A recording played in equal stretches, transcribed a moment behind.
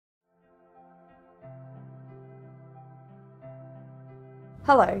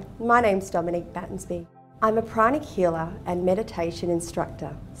Hello, my name's Dominique Battensby. I'm a pranic healer and meditation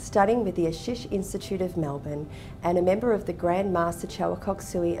instructor studying with the Ashish Institute of Melbourne and a member of the Grand Master Choa Kok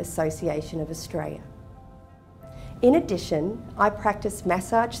Sui Association of Australia. In addition, I practice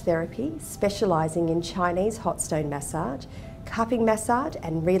massage therapy specialising in Chinese hot stone massage, cupping massage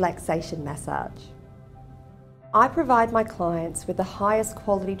and relaxation massage. I provide my clients with the highest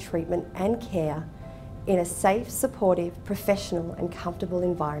quality treatment and care in a safe, supportive, professional and comfortable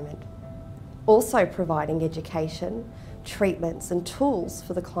environment. Also providing education, treatments and tools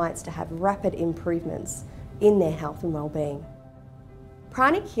for the clients to have rapid improvements in their health and well-being.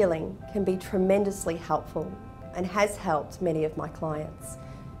 Pranic healing can be tremendously helpful and has helped many of my clients.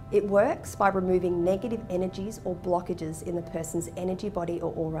 It works by removing negative energies or blockages in the person's energy body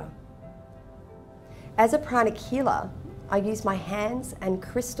or aura. As a pranic healer, I use my hands and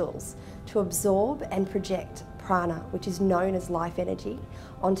crystals to absorb and project prana, which is known as life energy,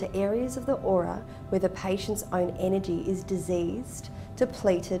 onto areas of the aura where the patient's own energy is diseased,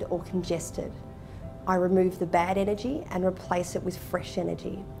 depleted or congested. I remove the bad energy and replace it with fresh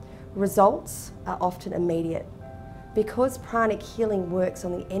energy. Results are often immediate. Because pranic healing works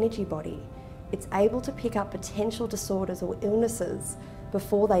on the energy body, it's able to pick up potential disorders or illnesses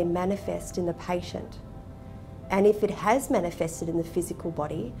before they manifest in the patient. And if it has manifested in the physical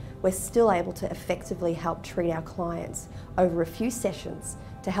body, we're still able to effectively help treat our clients over a few sessions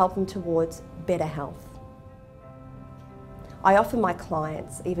to help them towards better health. I offer my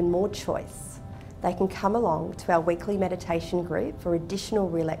clients even more choice. They can come along to our weekly meditation group for additional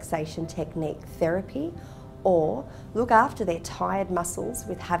relaxation technique therapy, or look after their tired muscles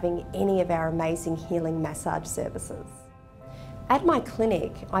with having any of our amazing healing massage services. At my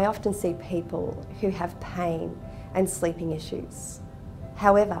clinic, I often see people who have pain and sleeping issues.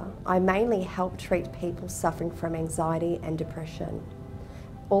 However, I mainly help treat people suffering from anxiety and depression,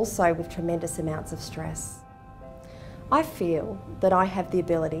 also with tremendous amounts of stress. I feel that I have the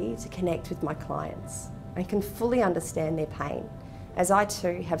ability to connect with my clients and can fully understand their pain, as I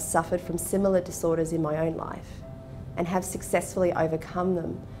too have suffered from similar disorders in my own life and have successfully overcome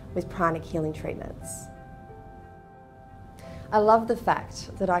them with pranic healing treatments. I love the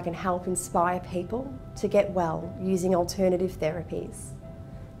fact that I can help inspire people to get well using alternative therapies,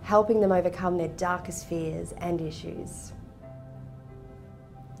 helping them overcome their darkest fears and issues.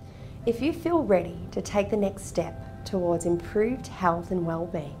 If you feel ready to take the next step towards improved health and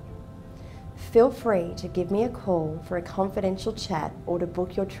well-being, feel free to give me a call for a confidential chat or to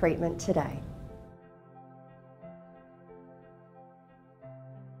book your treatment today.